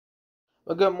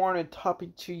Well, good morning,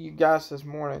 topic to you guys this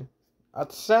morning.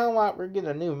 It sound like we're getting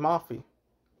a new Mafia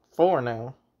 4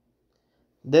 now.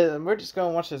 We're just going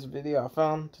to watch this video I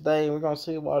found today and we're going to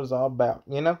see what it's all about,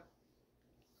 you know?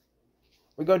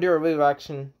 We're going to do our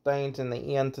reaction things in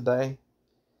the end today.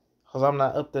 Because I'm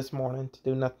not up this morning to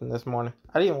do nothing this morning.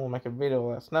 I didn't want to make a video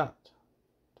last night,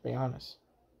 to be honest.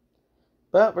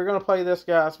 But we're going to play this,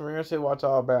 guys, and we're going to see what it's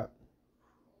all about.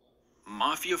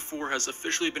 Mafia 4 has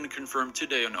officially been confirmed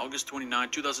today on August 29,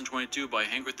 2022 by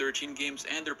Hangar 13 Games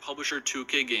and their publisher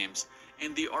 2K Games.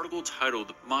 In the article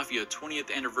titled Mafia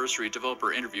 20th Anniversary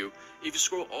Developer Interview, if you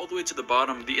scroll all the way to the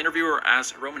bottom, the interviewer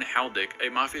asks Roman Haldick, a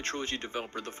Mafia Trilogy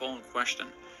developer, the following question.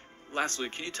 Lastly,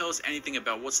 can you tell us anything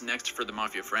about what's next for the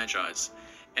Mafia franchise?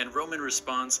 And Roman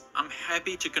responds, I'm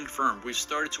happy to confirm we've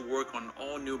started to work on an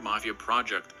all-new Mafia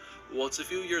project. While it's a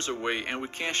few years away and we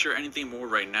can't share anything more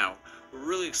right now, we're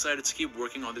really excited to keep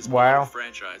working on this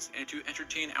franchise and to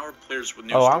entertain our players with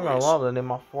new stories. I'm gonna love the new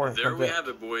Mafia 4. There we have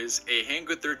it, boys. A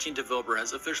Hangar 13 developer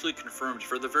has officially confirmed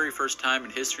for the very first time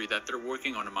in history that they're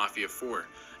working on a Mafia 4.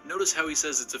 Notice how he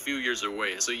says it's a few years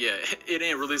away, so yeah, it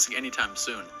ain't releasing anytime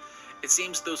soon. It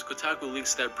seems those Kotaku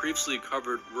leaks that previously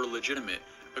covered were legitimate.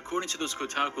 According to those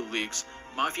Kotaku leaks,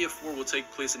 Mafia 4 will take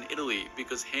place in Italy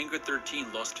because Hangar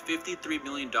 13 lost $53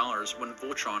 million when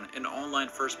Voltron, an online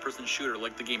first-person shooter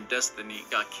like the game Destiny,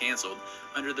 got cancelled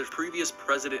under their previous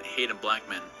president Hayden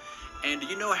Blackman. And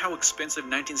you know how expensive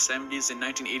 1970s and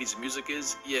 1980s music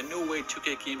is? Yeah, no way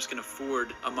 2K Games can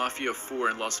afford a Mafia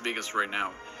 4 in Las Vegas right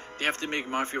now. They have to make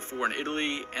Mafia 4 in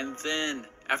Italy, and then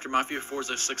after Mafia 4 is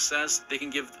a success, they can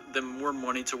give them more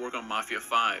money to work on Mafia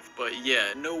 5. But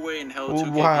yeah, no way in hell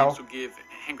 2K Games will give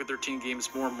Hangar 13 Games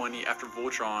more money after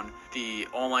Voltron, the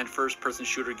online first-person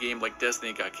shooter game like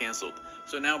Destiny, got cancelled.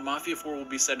 So now Mafia 4 will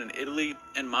be set in Italy,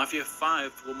 and Mafia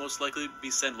 5 will most likely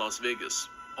be set in Las Vegas.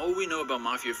 All we know about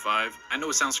Mafia 5, I know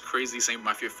it sounds crazy saying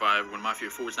Mafia 5 when Mafia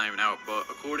 4 is not even out, but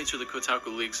according to the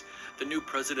Kotaku leaks, the new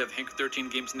president of Hangar 13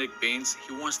 Games, Nick Baines,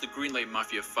 he wants to greenlight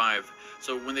Mafia 5,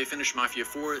 so when they finish Mafia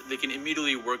 4, they can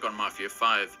immediately work on Mafia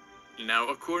 5. Now,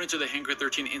 according to the Hangar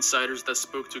 13 insiders that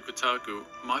spoke to Kotaku,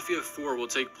 Mafia 4 will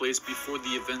take place before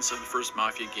the events of the first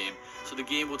Mafia game, so the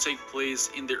game will take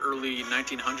place in the early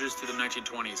 1900s to the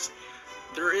 1920s.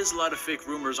 There is a lot of fake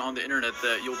rumors on the internet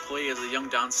that you'll play as a young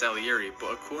Don Salieri,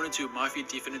 but according to Mafia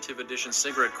Definitive Edition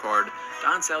cigarette card,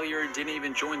 Don Salieri didn't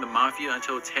even join the Mafia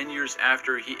until 10 years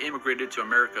after he immigrated to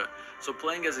America. So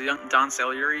playing as a young Don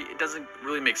Salieri, it doesn't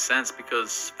really make sense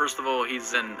because, first of all,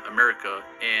 he's in America,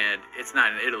 and it's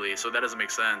not in Italy, so that doesn't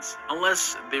make sense.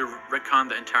 Unless they retcon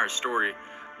the entire story.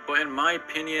 But in my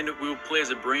opinion, we will play as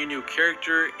a brand new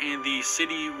character and the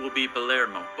city will be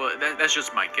Palermo. But that's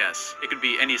just my guess. It could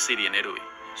be any city in Italy.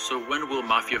 So when will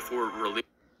Mafia 4 release?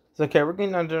 It's okay, we're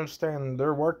getting to understand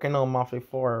they're working on Mafia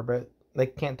 4, but they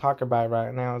can't talk about it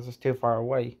right now. It's just too far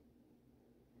away.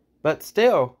 But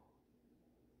still,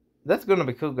 that's going to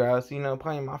be cool, guys. You know,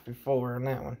 playing Mafia 4 in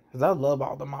that one. Because I love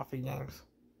all the Mafia games.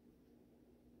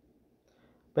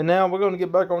 But now we're going to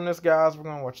get back on this, guys. We're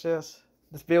going to watch this.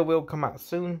 This video will come out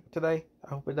soon today. I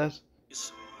hope it does.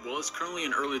 Well, it's currently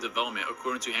in early development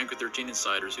according to Hangar 13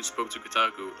 insiders who spoke to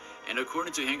Kotaku. And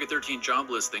according to Hangar 13 job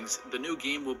listings, the new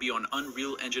game will be on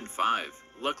Unreal Engine 5.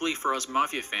 Luckily for us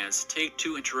Mafia fans,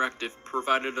 Take-Two Interactive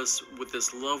provided us with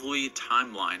this lovely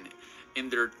timeline in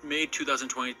their May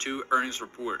 2022 earnings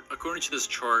report. According to this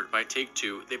chart by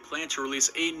Take-Two, they plan to release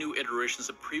 8 new iterations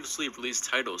of previously released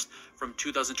titles from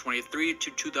 2023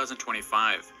 to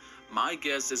 2025. My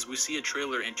guess is we see a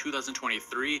trailer in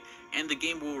 2023 and the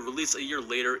game will release a year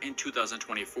later in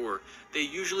 2024. They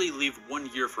usually leave 1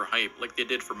 year for hype like they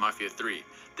did for Mafia 3.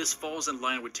 This falls in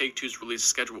line with Take-Two's release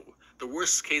schedule. The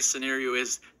worst case scenario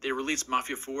is they release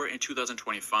Mafia 4 in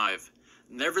 2025.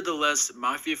 Nevertheless,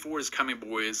 Mafia 4 is coming,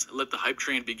 boys. Let the hype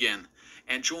train begin.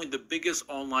 And join the biggest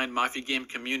online Mafia game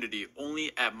community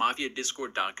only at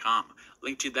MafiaDiscord.com.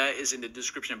 Link to that is in the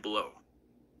description below.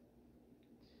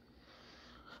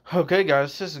 Okay,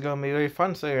 guys, this is going to be really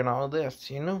fun seeing all this,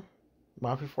 you know?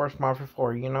 Mafia 4 is Mafia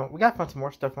 4, you know? We got to find some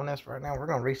more stuff on this right now. We're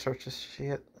going to research this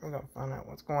shit. We're going to find out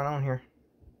what's going on here.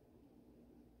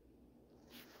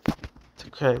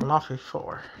 Okay, Mafia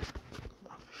 4.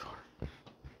 Mafia 4.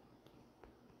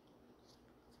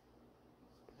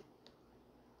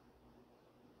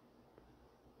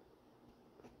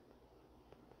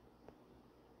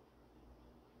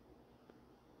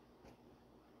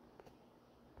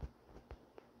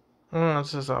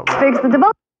 This is all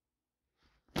right.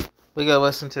 We gotta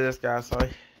listen to this guy, sorry.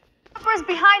 Developers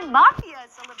behind Mafia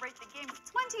celebrate the game's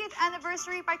 20th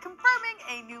anniversary by confirming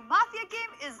a new Mafia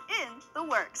game is in the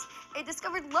works. A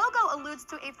discovered logo alludes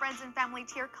to a friends and family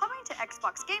tier coming to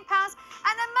Xbox Game Pass,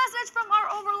 and a message from our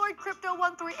overlord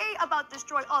Crypto138 about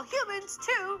Destroy All Humans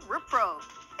 2 Reprobed.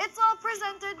 It's all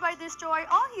presented by Destroy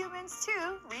All Humans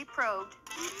 2 Reprobed.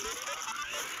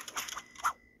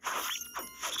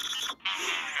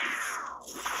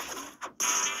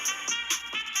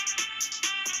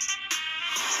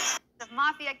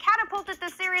 Mafia catapulted the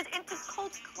series into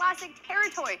cult classic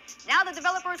territory. Now the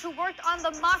developers who worked on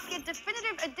the Mafia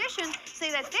Definitive Edition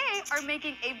say that they are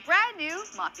making a brand new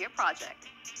Mafia project.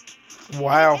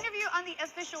 Wow. In an interview on the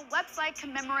official website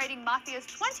commemorating Mafia's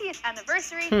 20th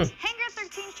anniversary, Hangar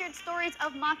 13 shared stories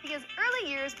of Mafia's early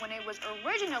years when it was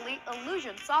originally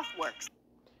Illusion Softworks.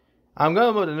 I'm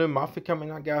going with the new Mafia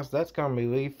coming out, guys. That's going to be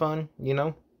really fun, you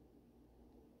know.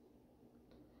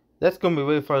 That's going to be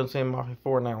really fun seeing Mafia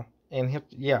 4 now. And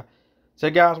yeah. So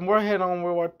guys, we're heading on.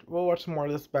 We'll watch some more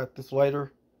of this about this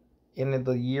later. End of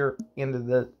the year, end of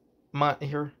the month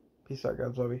here. Peace out,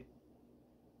 guys. Love you.